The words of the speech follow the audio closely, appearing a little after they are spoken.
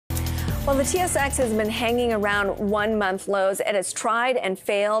Well, the TSX has been hanging around 1 month lows. It has tried and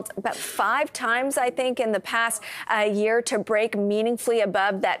failed about 5 times, I think, in the past year to break meaningfully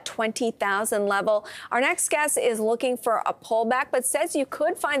above that 20,000 level. Our next guest is looking for a pullback, but says you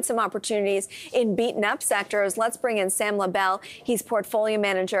could find some opportunities in beaten up sectors. Let's bring in Sam LaBelle. He's portfolio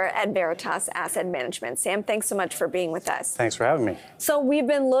manager at Veritas Asset Management. Sam, thanks so much for being with us. Thanks for having me. So we've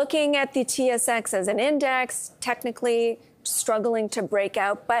been looking at the TSX as an index, technically struggling to break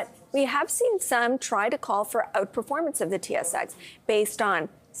out, but we have seen some try to call for outperformance of the TSX based on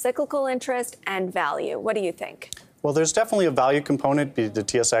cyclical interest and value. What do you think? Well, there's definitely a value component. The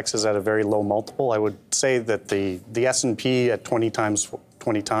TSX is at a very low multiple. I would say that the S&P at 20 times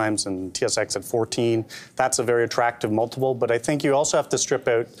and TSX at 14, that's a very attractive multiple. But I think you also have to strip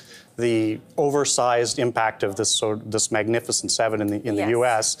out the oversized impact of this Magnificent Seven in the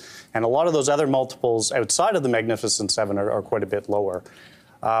U.S. And a lot of those other multiples outside of the Magnificent Seven are quite a bit lower.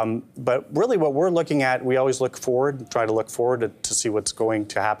 But really what we're looking at, we always look forward, try to look forward to see what's going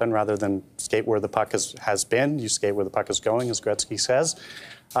to happen rather than skate where the puck has been. You skate where the puck is going, as Gretzky says.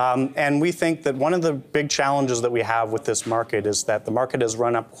 And we think that one of the big challenges that we have with this market is that the market has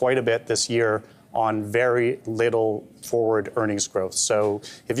run up quite a bit this year on very little forward earnings growth. So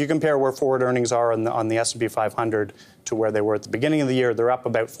if you compare where forward earnings are on the S&P 500 to where they were at the beginning of the year, they're up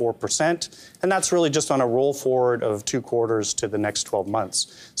about 4%. And that's really just on a roll forward of 2 quarters to the next 12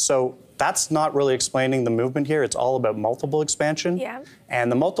 months. So that's not really explaining the movement here. It's all about multiple expansion. Yeah.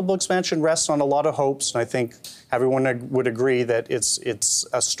 And the multiple expansion rests on a lot of hopes. And I think everyone would agree that it's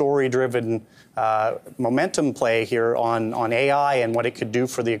a story-driven momentum play here on AI and what it could do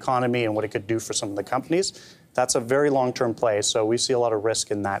for the economy and what it could do for some of the companies. That's a very long-term play. So we see a lot of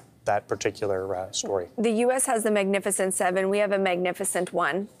risk in that particular story. The U.S. has the Magnificent Seven. We have a Magnificent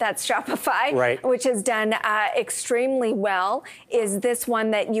One. That's Shopify, right, which has done extremely well. Is this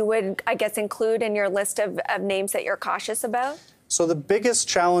one that you would, I guess, include in your list of names that you're cautious about? So the biggest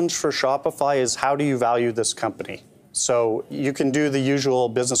challenge for Shopify is how do you value this company? So you can do the usual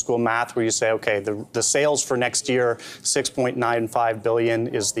business school math where you say, okay, the sales for next year, $6.95 billion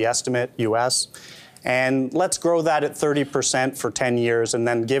is the estimate, U.S., and let's grow that at 30% for 10 years and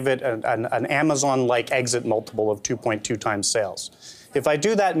then give it an Amazon-like exit multiple of 2.2 times sales. If I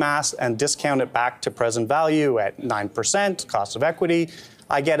do that math and discount it back to present value at 9%, cost of equity,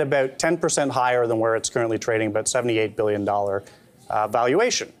 I get about 10% higher than where it's currently trading, about $78 billion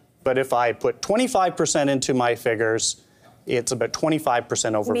valuation. But if I put 25% into my figures, it's about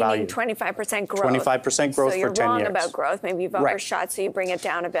 25% overvalued. Meaning 25% growth. 25% growth for 10 years. So you're wrong about growth. Maybe you've overshot, so you bring it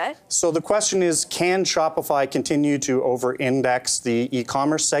down a bit. So the question is, can Shopify continue to over-index the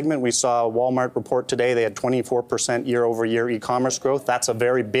e-commerce segment? We saw a Walmart report today. They had 24% year-over-year e-commerce growth. That's a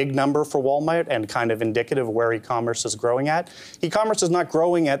very big number for Walmart and kind of indicative of where e-commerce is growing at. E-commerce is not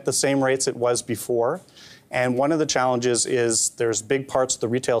growing at the same rates it was before. And one of the challenges is there's big parts of the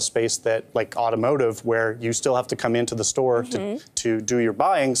retail space that, like automotive, where you still have to come into the store to do your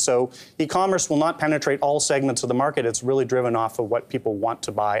buying. So e-commerce will not penetrate all segments of the market. It's really driven off of what people want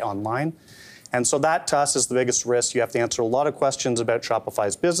to buy online. And so that, to us, is the biggest risk. You have to answer a lot of questions about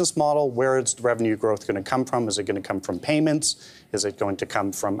Shopify's business model. Where is the revenue growth going to come from? Is it going to come from payments? Is it going to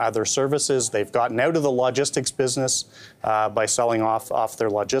come from other services? They've gotten out of the logistics business by selling off their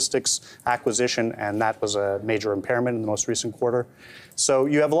logistics acquisition, and that was a major impairment in the most recent quarter. So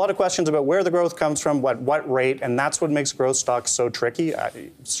you have a lot of questions about where the growth comes from, what rate, and that's what makes growth stocks so tricky.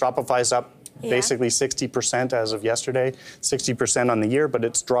 Shopify's up basically 60% as of yesterday, 60% on the year, but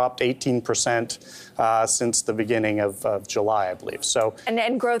it's dropped 18% since the beginning of July, I believe. So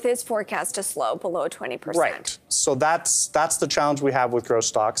and growth is forecast to slow below 20%. Right. So that's the challenge we have with growth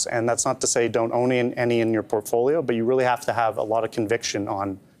stocks, and that's not to say don't own any in your portfolio, but you really have to have a lot of conviction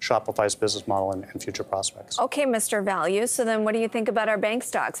on Shopify's business model and future prospects. Okay, Mr. Value. So then what do you think about our bank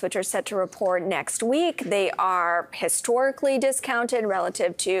stocks, which are set to report next week? They are historically discounted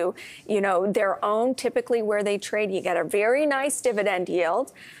relative to, their own, typically where they trade. You get a very nice dividend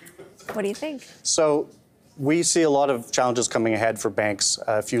yield. What do you think? So we see a lot of challenges coming ahead for banks.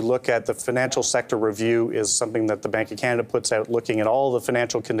 If you look at the financial sector review is something that the Bank of Canada puts out looking at all the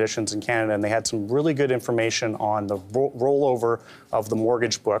financial conditions in Canada, and they had some really good information on the rollover of the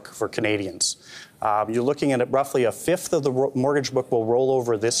mortgage book for Canadians. You're looking at roughly a fifth of the mortgage book will roll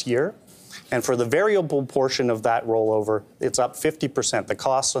over this year. And for the variable portion of that rollover, it's up 50%. The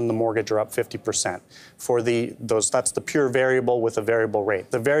costs on the mortgage are up 50%. For that's the pure variable with a variable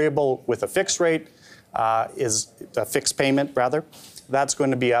rate. The variable with a fixed rate is a fixed payment, rather, that's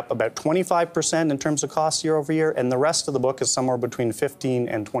going to be up about 25% in terms of cost year over year, and the rest of the book is somewhere between 15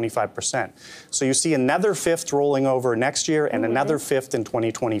 and 25%. So you see another fifth rolling over next year and another fifth in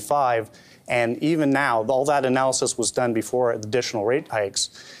 2025. And even now, all that analysis was done before additional rate hikes.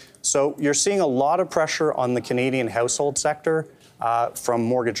 So you're seeing a lot of pressure on the Canadian household sector from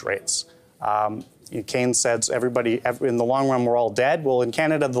mortgage rates. Keynes says everybody, in the long run, we're all dead. Well, in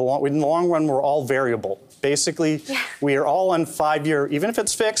Canada, in the long run, we're all variable. Basically, we are all on 5-year, even if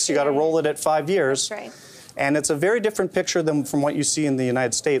it's fixed, you got to roll it at 5 years. That's right. And it's a very different picture than from what you see in the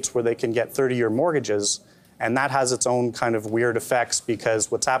United States, where they can get 30-year mortgages. And that has its own kind of weird effects, because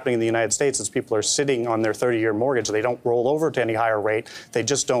what's happening in the United States is people are sitting on their 30-year mortgage. They don't roll over to any higher rate. They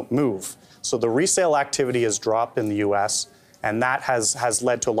just don't move. So the resale activity has dropped in the U.S., and that has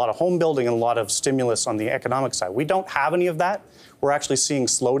led to a lot of home building and a lot of stimulus on the economic side. We don't have any of that. We're actually seeing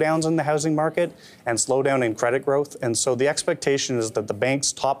slowdowns in the housing market and slowdown in credit growth. And so the expectation is that the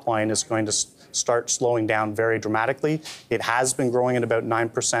bank's top line is going to start slowing down very dramatically. It has been growing at about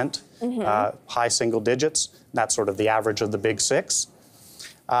 9%, high single digits. That's sort of the average of the big six.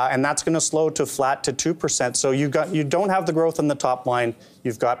 And that's going to slow to flat to 2%. So you don't have the growth in the top line.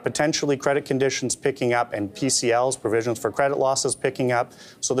 You've got potentially credit conditions picking up and PCLs, provisions for credit losses, picking up.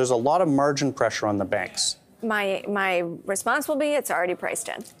 So there's a lot of margin pressure on the banks. My response will be it's already priced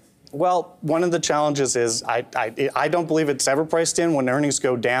in. Well, one of the challenges is I don't believe it's ever priced in. When earnings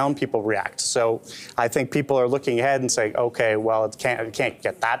go down, people react. So I think people are looking ahead and saying, okay, well, it can't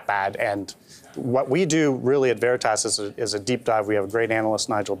get that bad. And what we do really at Veritas is a deep dive. We have a great analyst,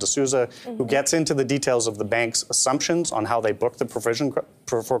 Nigel D'Souza, who gets into the details of the bank's assumptions on how they book the provision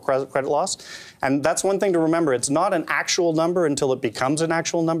for credit loss. And that's one thing to remember. It's not an actual number until it becomes an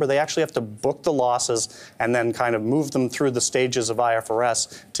actual number. They actually have to book the losses and then kind of move them through the stages of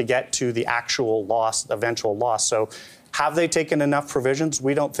IFRS to get to the actual loss, eventual loss. So have they taken enough provisions?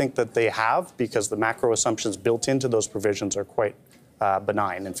 We don't think that they have, because the macro assumptions built into those provisions are quite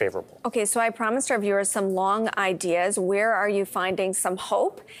benign and favorable. Okay, so I promised our viewers some long ideas. Where are you finding some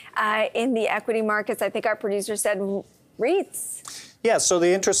hope in the equity markets? I think our producer said REITs. Yeah, so the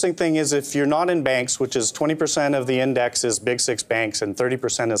interesting thing is, if you're not in banks, which is 20% of the index is big six banks and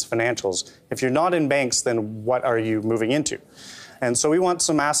 30% is financials, if you're not in banks, then what are you moving into? And so we want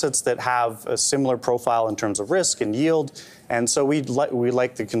some assets that have a similar profile in terms of risk and yield. And so we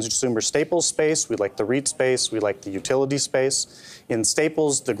like the consumer staples space, we like the REIT space, we like the utility space. In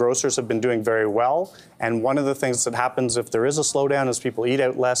staples, the grocers have been doing very well. And one of the things that happens if there is a slowdown is people eat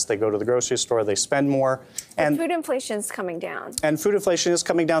out less, they go to the grocery store, they spend more. And food inflation is coming down. And food inflation is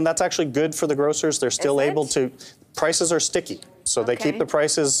coming down. That's actually good for the grocers. They're still able to, prices are sticky. So they keep the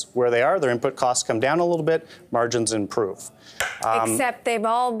prices where they are. Their input costs come down a little bit, margins improve. Except they've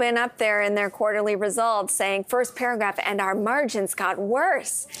all been up there in their quarterly results saying, first paragraph, and our margins got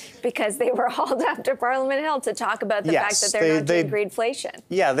worse because they were hauled up to Parliament Hill to talk about the fact that they're not doing greedflation.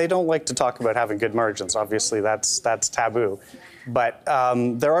 Yeah, they don't like to talk about having good margins. Obviously, that's taboo. But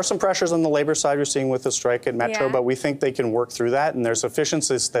there are some pressures on the labor side we're seeing with the strike at Metro, but we think they can work through that, and there's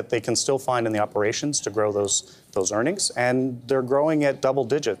efficiencies that they can still find in the operations to grow those earnings, and they're growing at double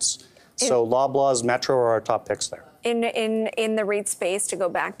digits. So Loblaws, Metro are our top picks there. In the REIT space, to go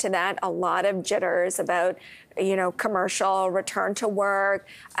back to that, a lot of jitters about, commercial, return to work,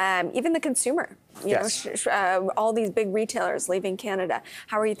 even the consumer, all these big retailers leaving Canada.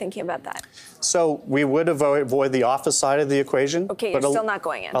 How are you thinking about that? So we would avoid the office side of the equation. Okay, you're still not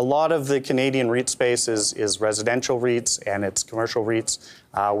going in. A lot of the Canadian REIT space is residential REITs and it's commercial REITs.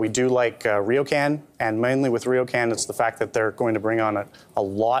 We do like RioCan, and mainly with RioCan, it's the fact that they're going to bring on a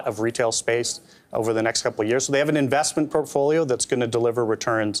lot of retail space over the next couple of years. So they have an investment portfolio that's going to deliver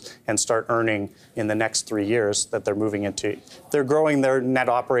returns and start earning in the next 3 years that they're moving into. They're growing their net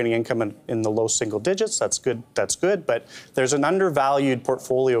operating income in the low single digits. That's good. That's good. But there's an undervalued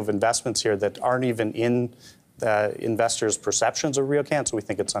portfolio of investments here that aren't even in investors' perceptions of RioCan, so we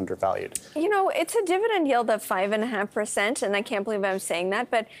think it's undervalued. It's a dividend yield of 5.5%, and I can't believe I'm saying that,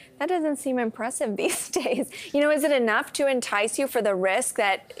 but that doesn't seem impressive these days. Is it enough to entice you for the risk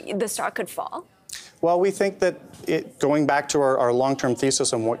that the stock could fall? Well, we think that going back to our long-term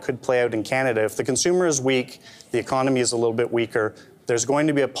thesis on what could play out in Canada, if the consumer is weak, the economy is a little bit weaker, there's going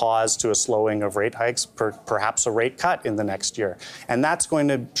to be a pause to a slowing of rate hikes, perhaps a rate cut in the next year. And that's going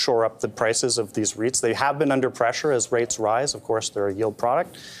to shore up the prices of these REITs. They have been under pressure as rates rise. Of course, they're a yield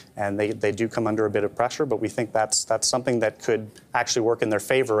product, and they do come under a bit of pressure, but we think that's something that could actually work in their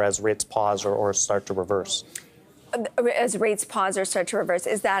favor as rates pause or start to reverse. As rates pause or start to reverse,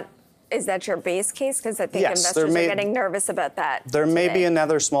 is that Is that your base case? Because I think Yes, investors are getting nervous about that. There may be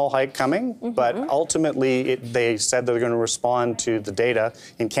another small hike coming, but Mm-hmm. ultimately they said they're going to respond to the data.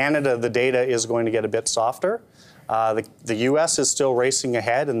 In Canada, the data is going to get a bit softer. The U.S. is still racing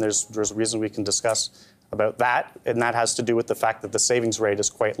ahead, and there's a reason we can discuss about that, and that has to do with the fact that the savings rate is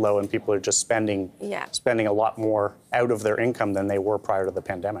quite low and people are just spending a lot more out of their income than they were prior to the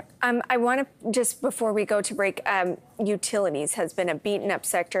pandemic. I want to, just before we go to break, utilities has been a beaten up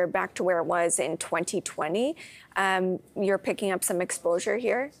sector back to where it was in 2020. You're picking up some exposure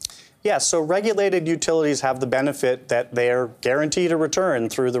here? Yeah, so regulated utilities have the benefit that they're guaranteed a return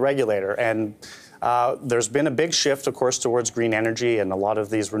through the regulator. And there's been a big shift, of course, towards green energy, and a lot of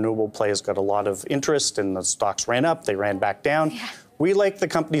these renewable plays got a lot of interest, and the stocks ran up, they ran back down. Yeah. We like the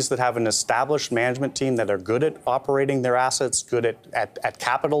companies that have an established management team that are good at operating their assets, good at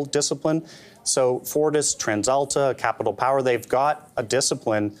capital discipline. So Fortis, TransAlta, Capital Power, they've got a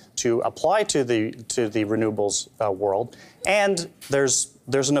discipline to apply to the renewables world. And there's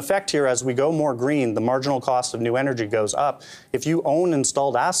an effect here as we go more green, the marginal cost of new energy goes up. If you own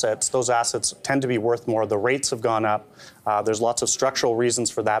installed assets, those assets tend to be worth more. The rates have gone up. There's lots of structural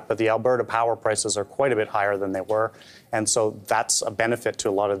reasons for that, but the Alberta power prices are quite a bit higher than they were. And so that's a benefit to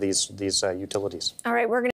a lot of these utilities. All right, we're going